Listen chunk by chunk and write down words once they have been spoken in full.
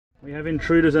We have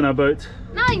intruders on our boat.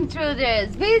 Not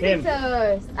intruders,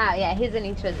 visitors. Ah, yeah, he's an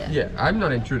intruder. Yeah, I'm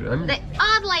not an intruder. I'm the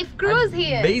odd life cruise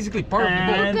here. Basically part of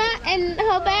the boat. Luca and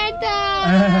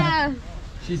Roberta.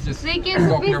 She's just They can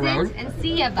walking visit around. and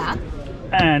see Yabá.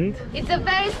 And It's a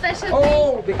very special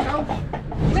Oh, the couch.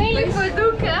 thing, mainly for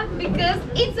Luca, because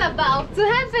it's about to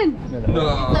happen.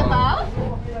 No. It's about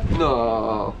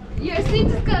No. your seat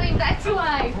is coming back to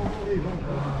life.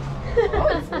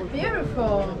 Oh, it's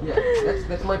beautiful. Yeah,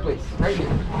 that's my place. Right here.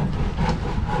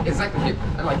 Exactly here.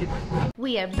 I like it.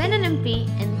 We are Ben and MP,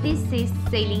 and this is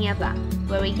Sailing Yabá,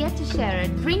 where we get to share a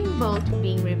dream boat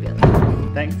being rebuilt.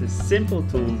 thanks to simple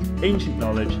tools, ancient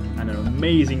knowledge, and an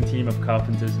amazing team of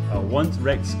carpenters, our once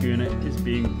wrecked schooner is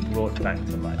being brought back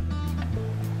to life.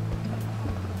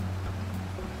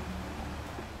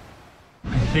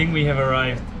 I think we have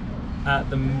arrived at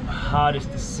the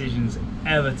hardest decisions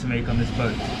ever to make on this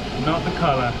boat. Not the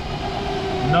colour,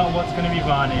 not what's going to be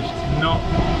varnished, not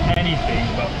anything,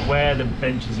 but where the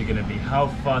benches are going to be, how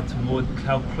far toward,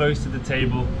 how close to the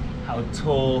table, how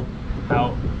tall,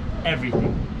 how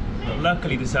everything. But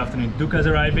luckily this afternoon Duca's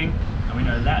arriving and we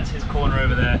know that's his corner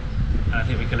over there, and I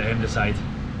think we can let him decide.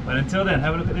 But until then,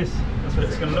 have a look at this. That's what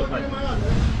it's going to look like.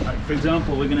 For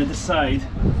example, we're going to decide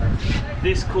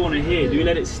this corner here. Do we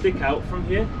let it stick out from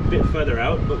here, a bit further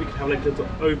out, but we could have like a little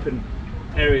open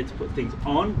area to put things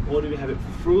on, or do we have it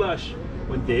flush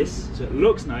with this so it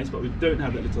looks nice, but we don't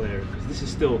have that little area because this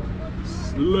is still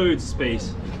loads of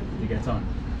space to get on.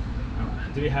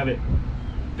 Do we have it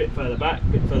a bit further back, a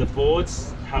bit further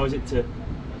forwards? How is it to? Do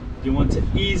you want to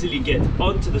easily get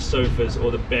onto the sofas or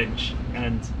the bench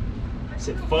and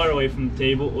sit far away from the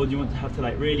table, or do you want to have to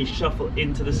like really shuffle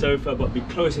into the sofa but be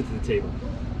closer to the table?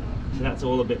 So that's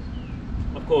all a bit,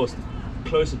 of course,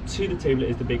 closer to the table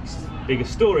is the bigger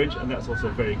storage, and that's also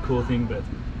a very cool thing, but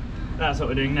that's what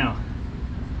we're doing now.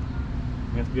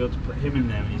 We have to be able to put him in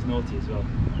there when he's naughty as well.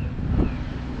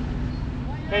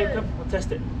 Hey, come, we'll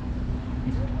test it.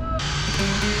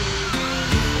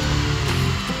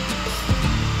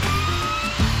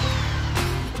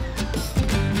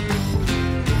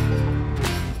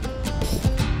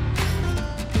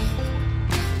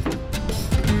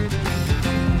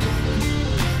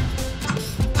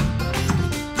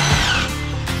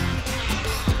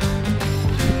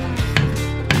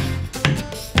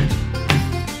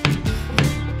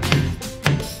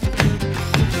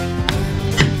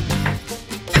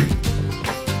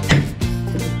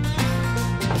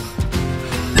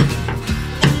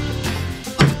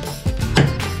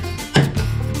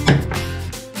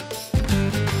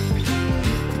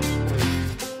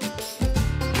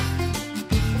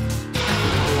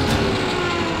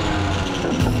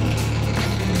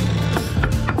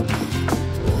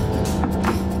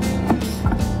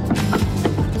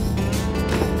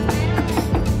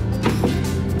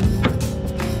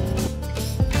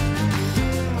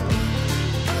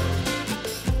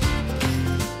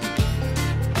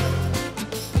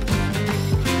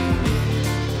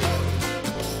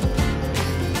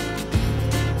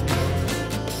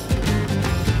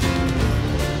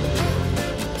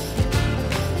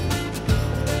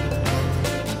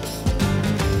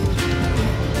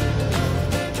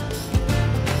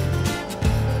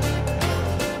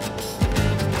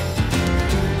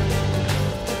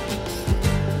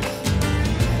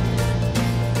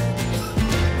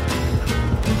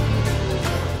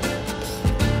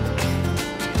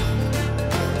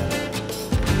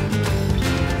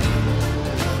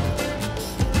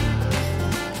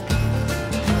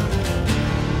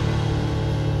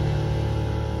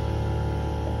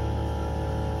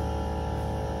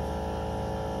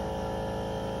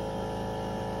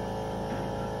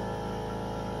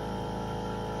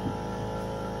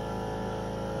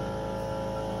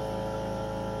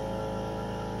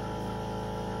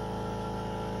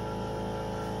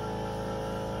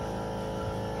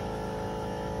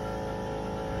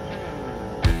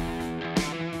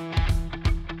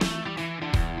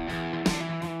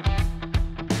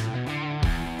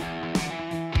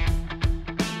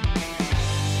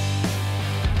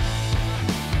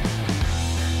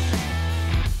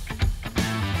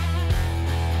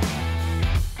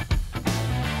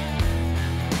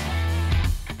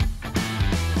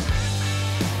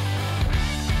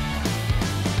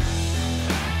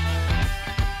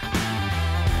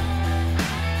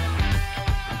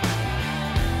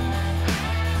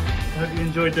 I hope you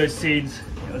enjoyed those scenes.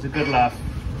 It was a good laugh.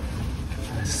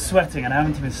 I'm sweating and I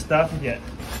haven't even started yet.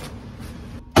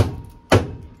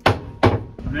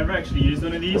 I've never actually used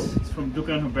one of these. It's from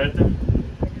Duca and Roberta.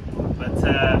 But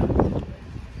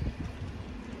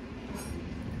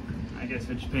I guess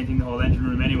we're just painting the whole engine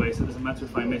room anyway, so it doesn't matter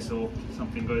if I miss or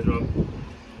something goes wrong.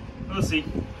 We'll see.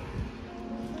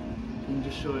 I'm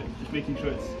just making sure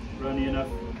it's runny enough.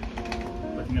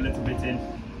 Putting a little bit in.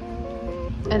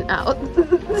 And out. And a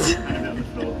bit on the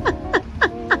floor.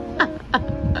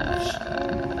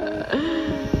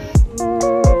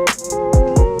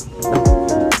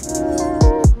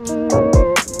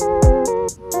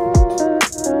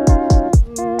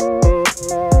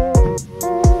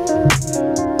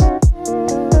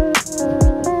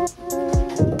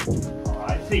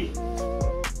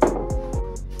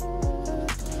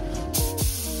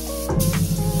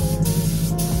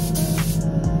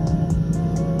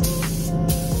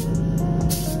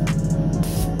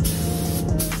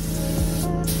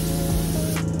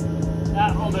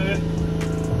 That'll do it.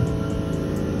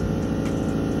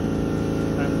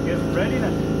 And get ready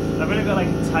then. I've only got like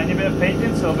a tiny bit of paint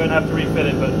in, so I'm going to have to refit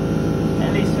it, but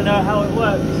at least we know how it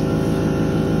works.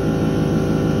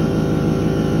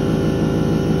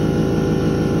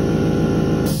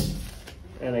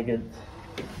 Elegant.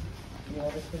 You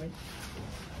want this for me?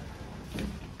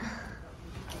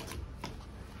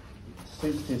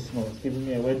 It's too small, it's giving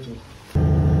me a wedgie.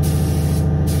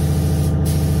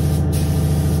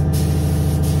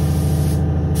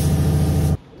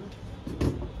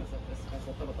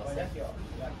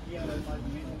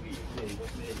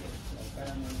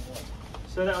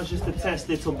 So that was just a test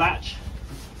little batch.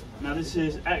 Now this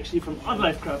is actually from Odd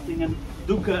Life Crafting, and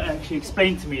Duca actually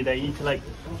explained to me that you need to like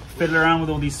fiddle around with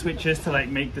all these switches to like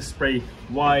make the spray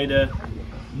wider,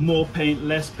 more paint,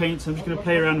 less paint. So I'm just going to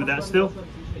play around with that still,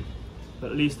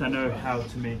 but at least I know how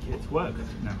to make it work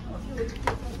now.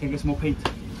 I can get some more paint.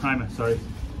 Primer, sorry.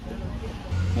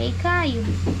 Hey Caio,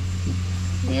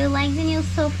 do you like the new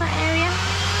sofa area?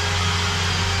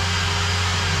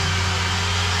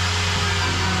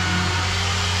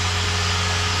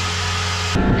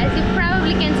 As you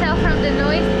probably can tell from the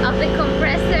noise of the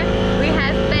compressor, we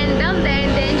have been down there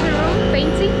in the engine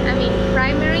room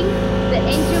primering the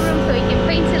engine room so we can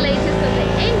paint it later so the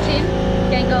engine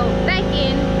can go back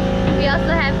in. We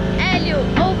also have Elio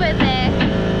over there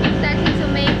starting to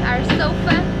make our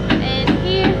sofa, and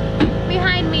here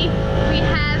behind me we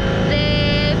have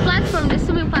the platform, the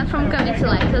swimming platform coming to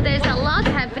life. So there's a lot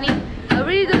happening. I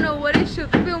really don't know what I should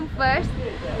film first,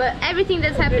 but everything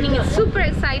that's happening is super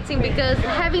exciting because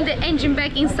having the engine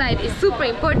back inside is super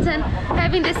important.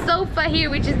 Having the sofa here,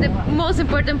 which is the most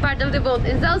important part of the boat,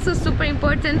 is also super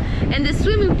important. And the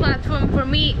swimming platform for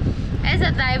me as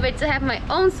a diver, to have my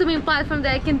own swimming platform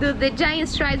that I can do the giant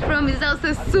stride from, is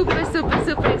also super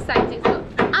exciting. So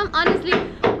I'm honestly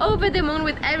over the moon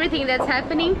with everything that's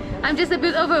happening. I'm just a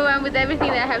bit overwhelmed with everything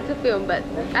that I have to film, but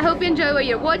I hope you enjoy what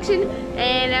you're watching,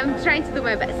 and I'm trying to do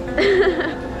my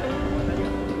best.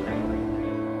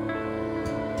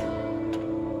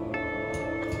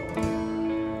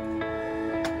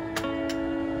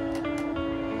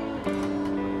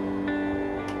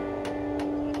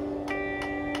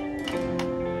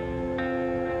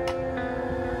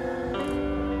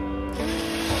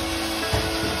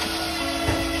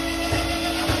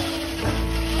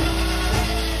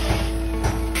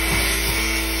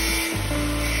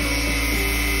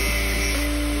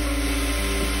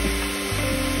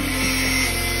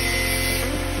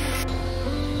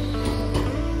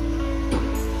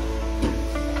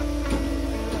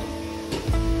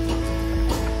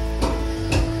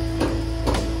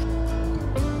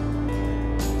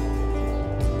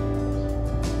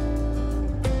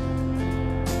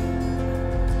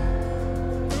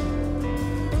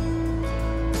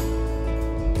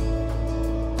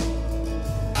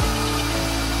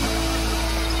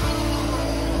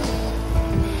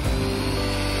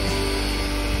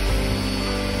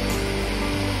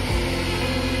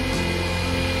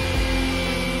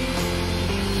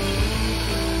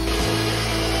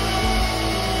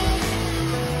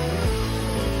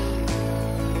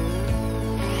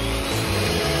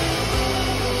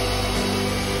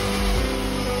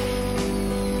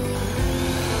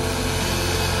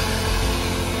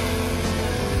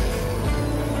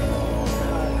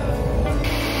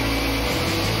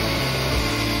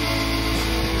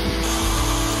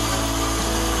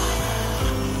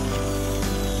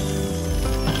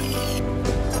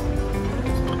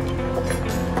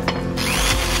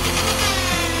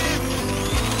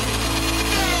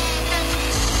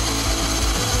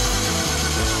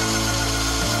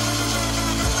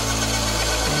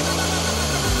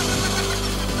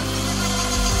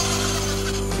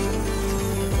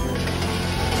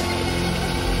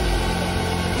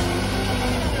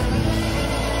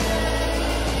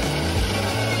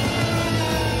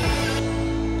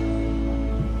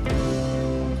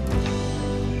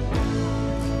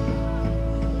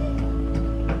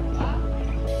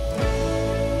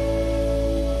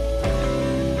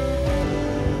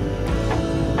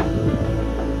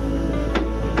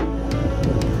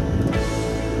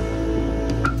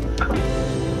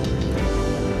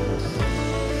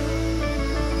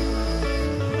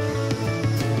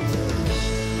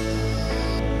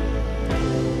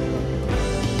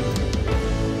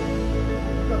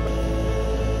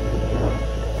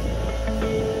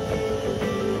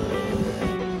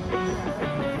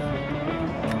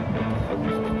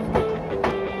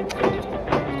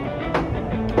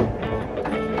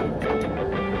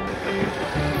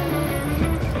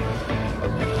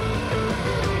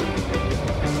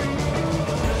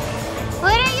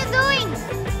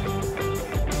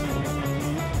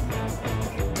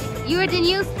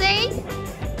 you stay?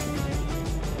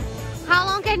 How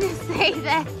long can you stay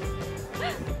there?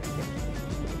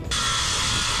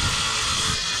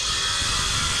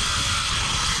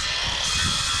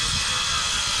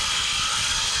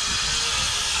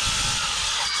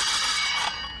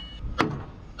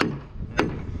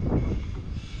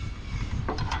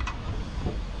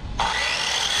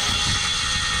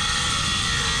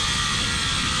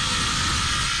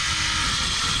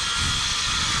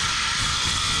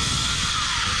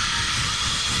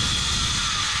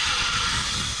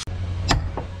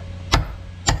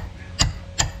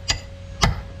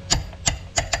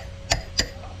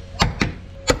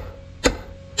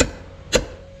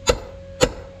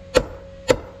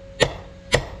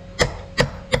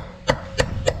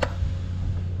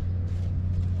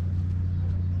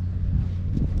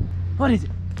 What is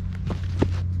it?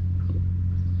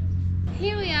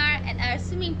 Here we are at our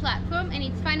swimming platform and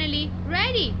it's finally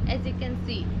ready, as you can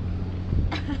see.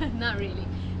 Not really.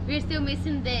 We're still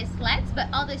missing the slats, but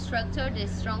all the structure, the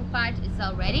strong part is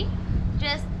all ready.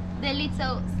 Just the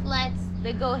little slats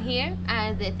that go here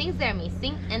are the things they're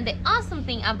missing. And the awesome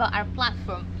thing about our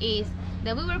platform is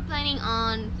that we were planning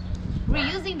on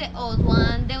reusing the old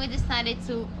one. Then we decided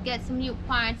to get some new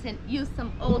parts and use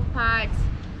some old parts.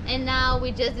 And now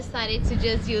we just decided to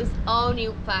just use all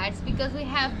new parts because we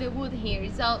have the wood here.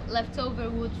 It's all leftover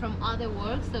wood from other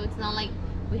work, so it's not like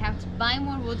we have to buy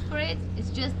more wood for it. It's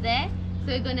just there.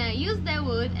 So we're gonna use that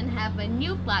wood and have a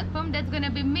new platform that's gonna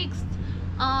be mixed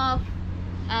of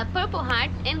purple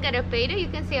heart and garrapato. You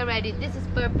can see already this is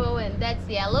purple and that's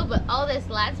yellow, but all the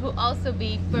slats will also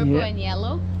be purple and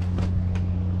yellow.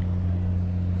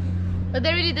 But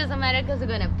that really doesn't matter because we're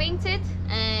gonna paint it.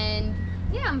 And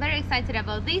yeah, I'm very excited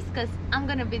about this because I'm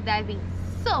gonna be diving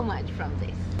so much from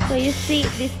this. So you see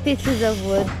these pieces of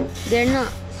wood, they're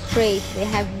not straight, they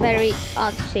have very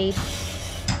odd shapes.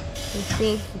 You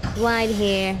see, it's wide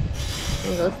here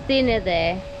and goes thinner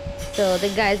there. So the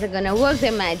guys are gonna work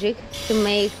their magic to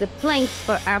make the planks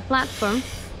for our platform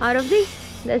out of this.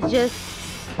 That's just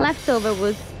leftover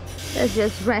wood that's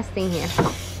just resting here.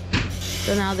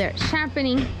 So now they're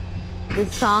sharpening the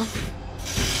saw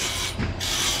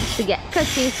to get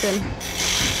cutting soon.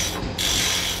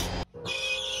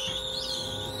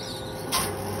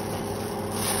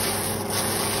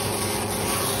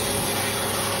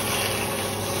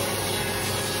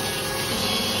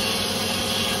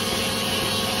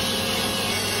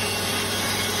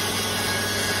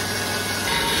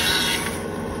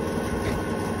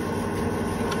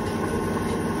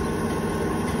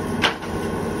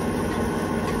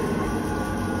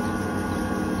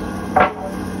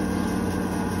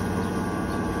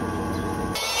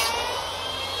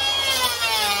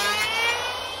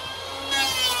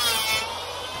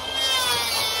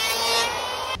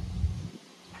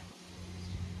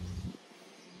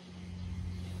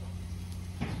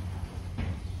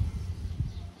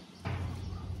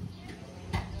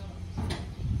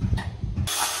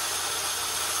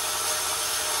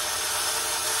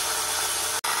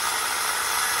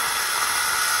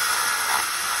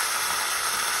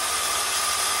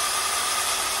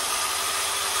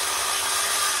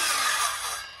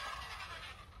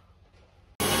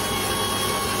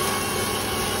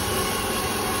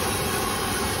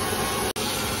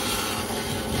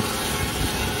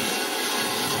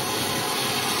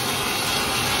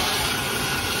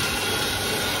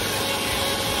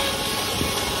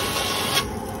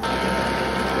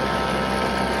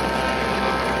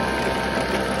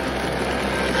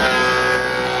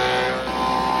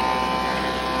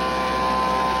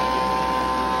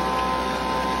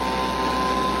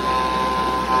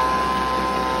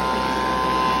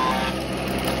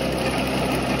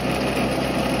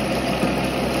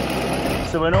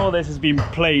 So when all this has been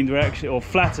planed, or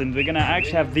flattened, we're gonna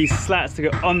actually have these slats to go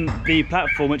on the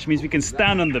platform, which means we can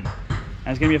stand on them. And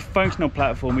it's gonna be a functional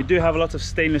platform. We do have a lot of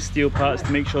stainless steel parts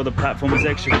to make sure the platform is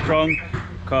extra strong,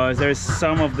 because there is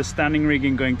some of the standing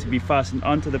rigging going to be fastened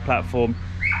onto the platform,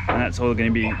 and that's all gonna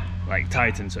be like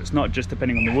tightened. So it's not just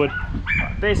depending on the wood.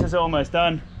 This is almost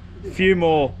done. A few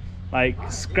more like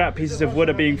scrap pieces of wood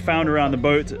are being found around the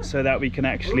boat so that we can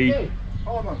actually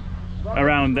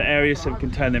around the area so we can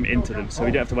turn them into them, so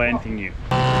we don't have to buy anything new.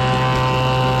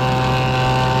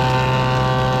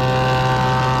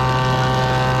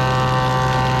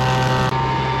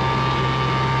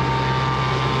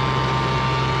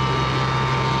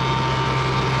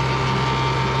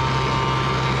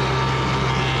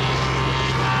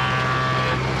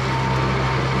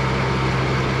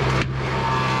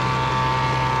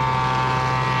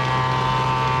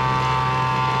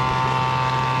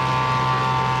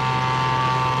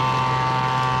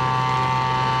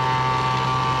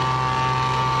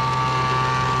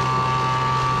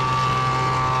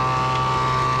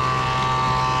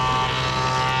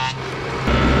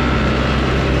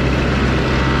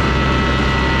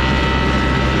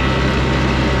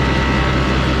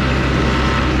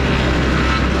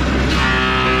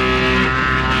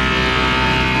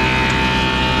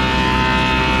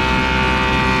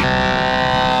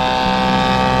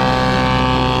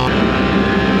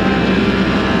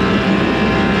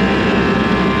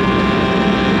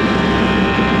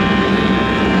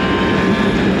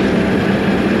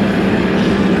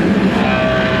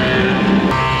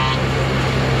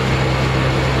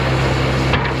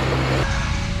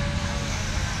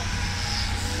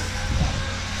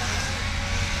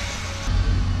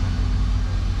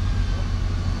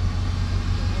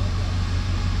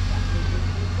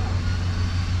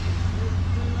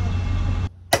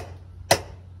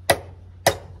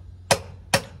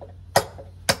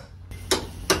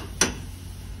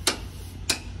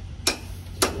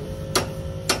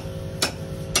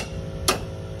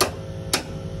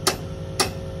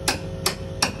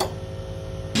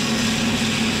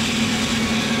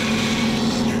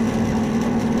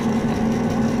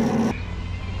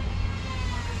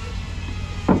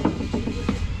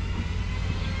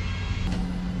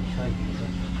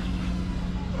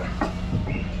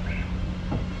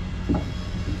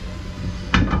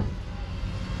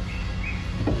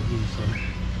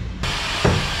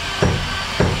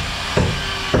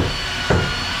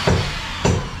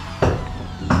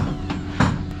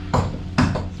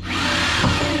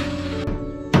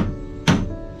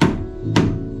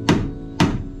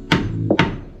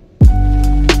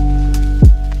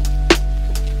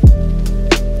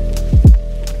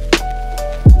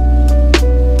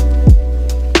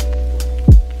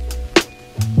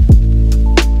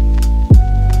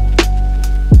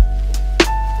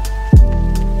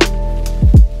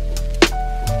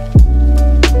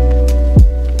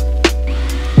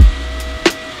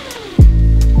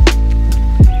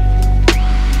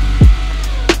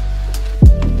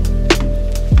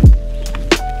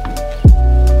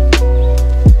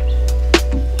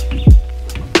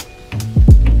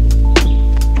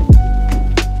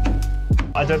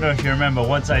 I don't know if you remember,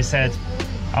 once I said,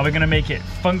 are we gonna make it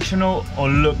functional or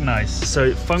look nice?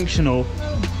 So functional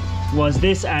was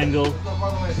this angle,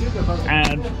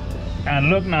 and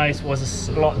look nice was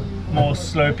a lot more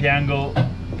slopey angle,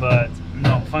 but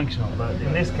not functional. But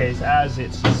in this case, as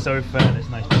it's a sofa, this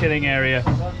nice chilling area,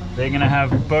 they're gonna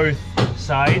have both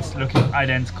sides looking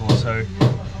identical. So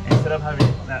instead of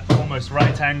having that almost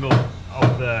right angle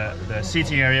of the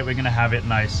seating area, we're gonna have it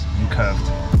nice and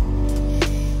curved.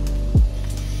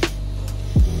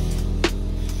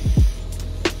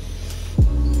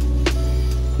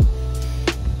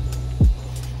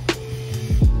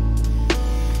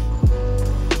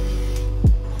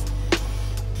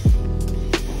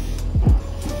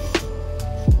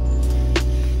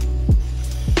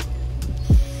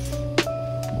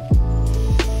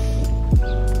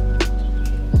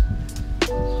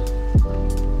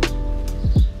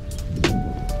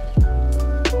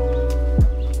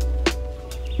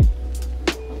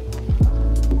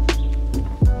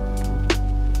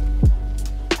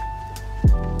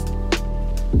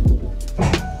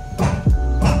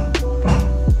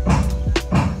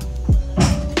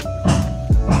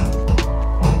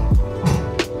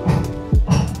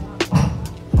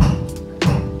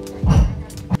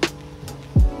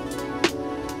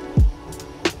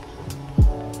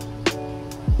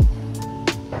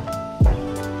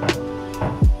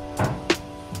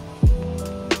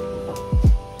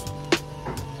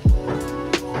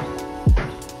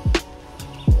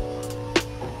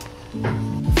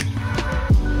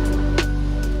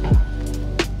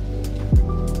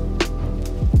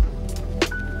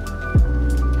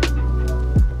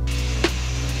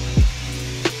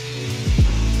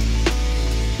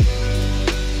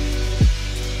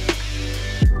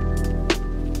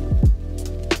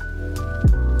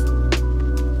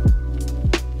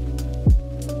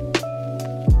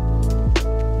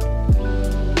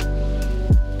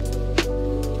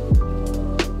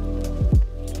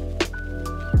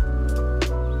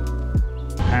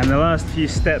 And the last few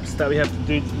steps that we have to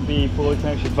do before we can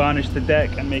actually varnish the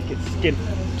deck and make it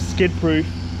skid proof.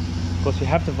 Of course we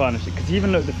have to varnish it, because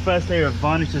even look, the first layer of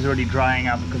varnish is already drying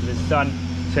out because of the sun.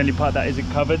 It's the only part that isn't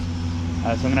covered, so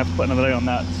I'm gonna have to put another layer on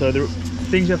that. So the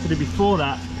things you have to do before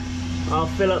that, I'll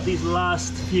fill up these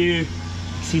last few.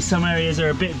 See, some areas are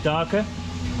a bit darker.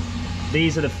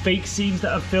 These are the fake seams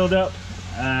that I've filled up.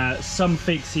 Some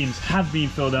fake seams have been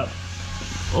filled up.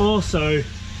 Also,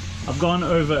 I've gone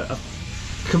over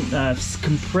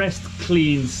compressed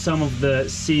cleaned some of the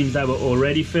seams that were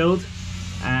already filled,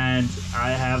 and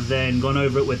I have then gone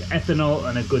over it with ethanol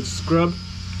and a good scrub,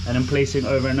 and I'm placing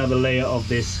over another layer of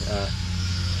this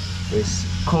this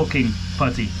caulking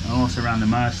putty also around the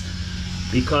mast,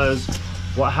 because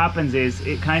what happens is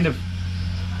it kind of,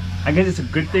 I guess it's a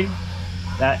good thing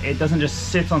that it doesn't just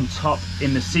sit on top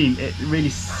in the seam. It really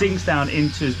sinks down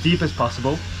into as deep as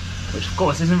possible, which of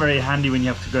course isn't very handy when you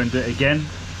have to go and do it again,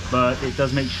 but it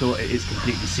does make sure it is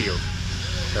completely sealed.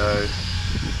 So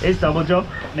it's double job,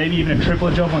 maybe even a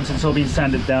triple job once it's all been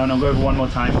sanded down. I'll go over one more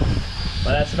time,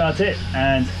 but that's about it.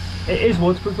 And it is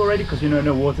waterproof already, because you know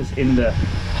no water's in the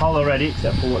hull already,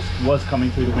 except for what was coming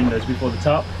through the windows before the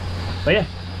top. But yeah,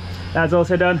 that's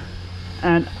also done,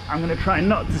 and I'm going to try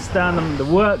not to stand on the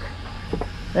work.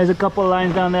 There's a couple of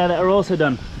lines down there that are also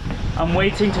done. I'm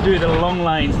waiting to do the long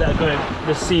lines that go,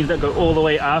 the seams that go all the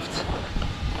way aft,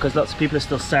 because lots of people are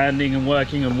still sanding and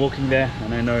working and walking there,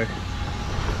 and I know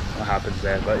what happens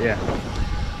there. But yeah,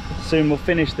 soon we'll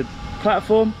finish the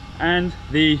platform and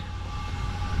the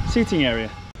seating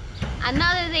area.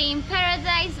 Another day in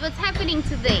paradise. What's happening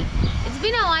today? It's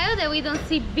been a while that we don't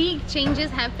see big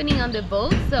changes happening on the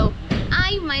boat, so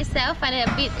I myself find it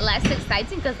a bit less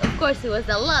exciting, because of course it was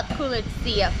a lot cooler to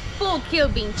see a full keel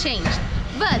being changed.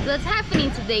 But what's happening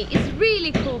today is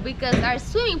really cool, because our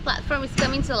swimming platform is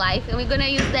coming to life, and we're gonna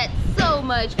use that so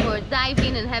much for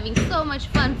diving and having so much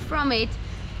fun from it.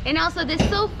 And also the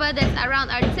sofa that's around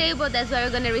our table, that's where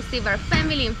we're gonna receive our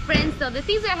family and friends. So the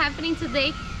things that are happening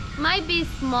today might be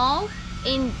small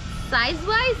in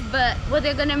size-wise, but what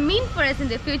they're gonna mean for us in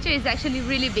the future is actually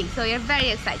really big. So we're very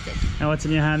excited. Now what's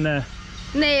in your hand there?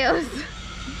 Nails.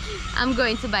 I'm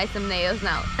going to buy some nails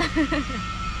now.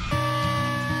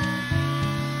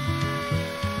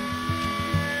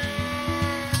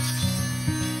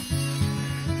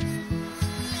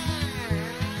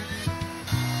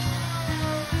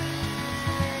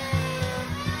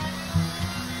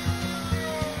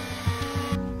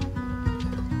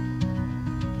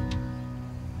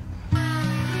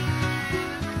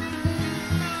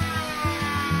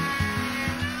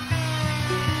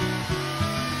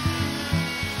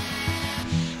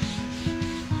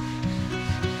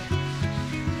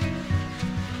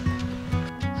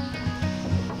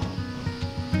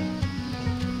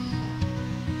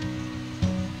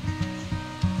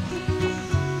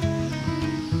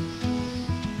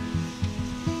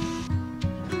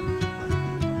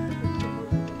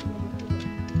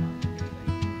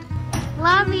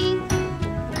 Lovely.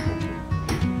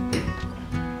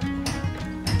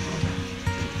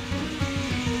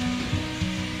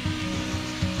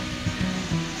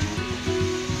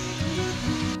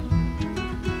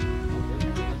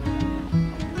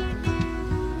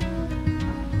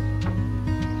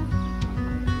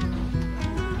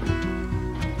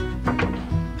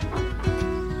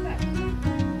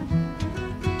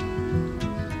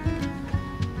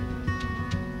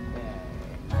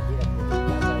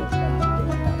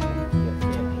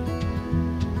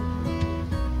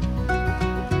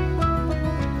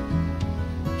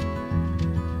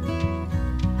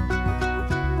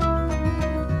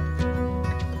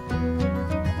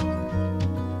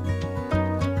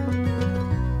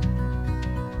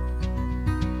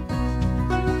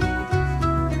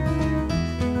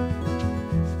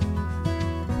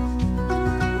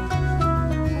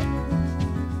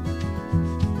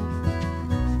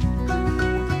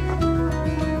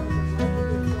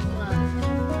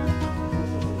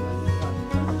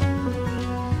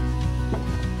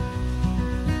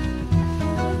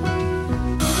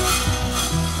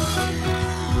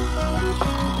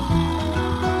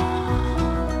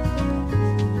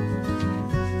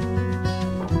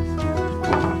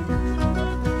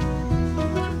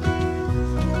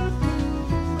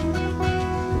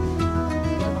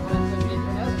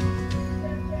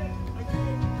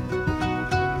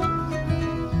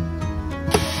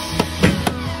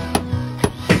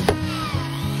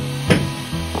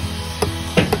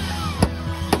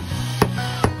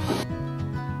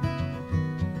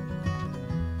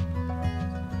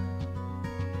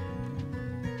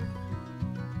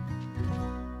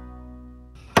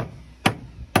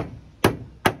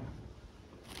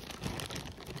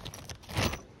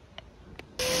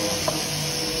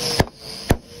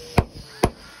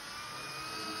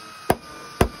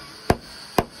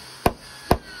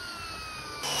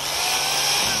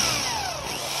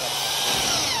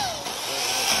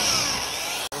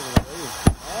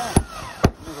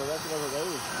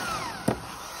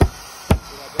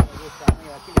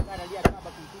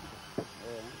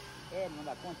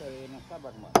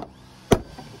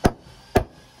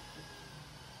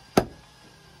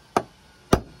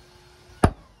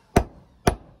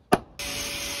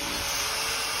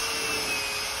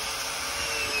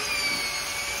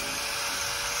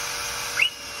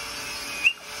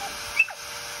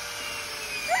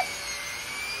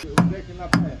 Na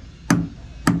praia.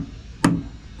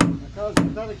 Aquela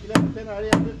sentada que leva até na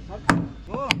areia, sabe?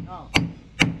 Oh, não.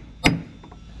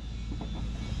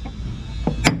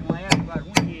 Não é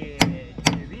bagulho de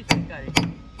serviço, cara?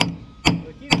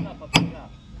 Eu tive lá pra pegar.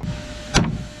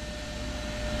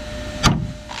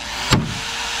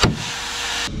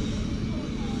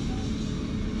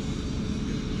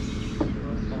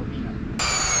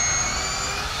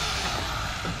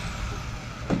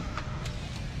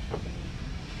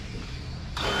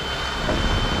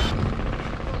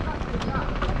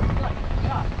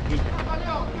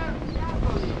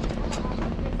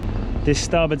 This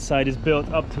starboard side is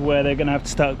built up to where they're going to have to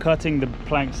start cutting the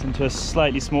planks into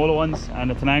slightly smaller ones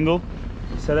and at an angle,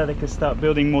 so that they can start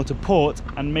building more to port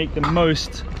and make the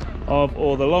most of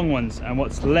all the long ones. And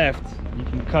what's left, you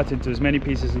can cut into as many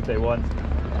pieces as they want,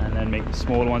 and then make the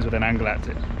smaller ones with an angle at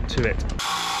it, to it.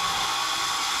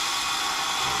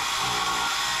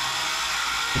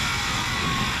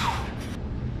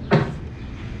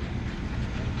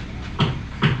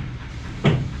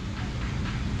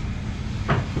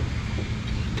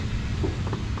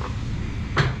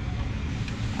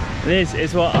 This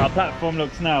is what our platform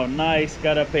looks now. Nice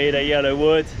garapeda yellow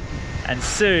wood, and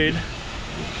soon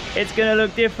it's gonna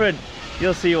look different.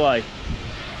 You'll see why.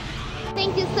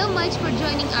 Thank you so much for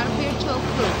joining our virtual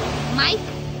crew. Mike,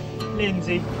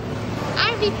 Lindsay,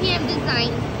 RVPM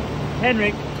Design,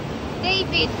 Henrik,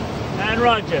 David, and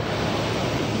Roger.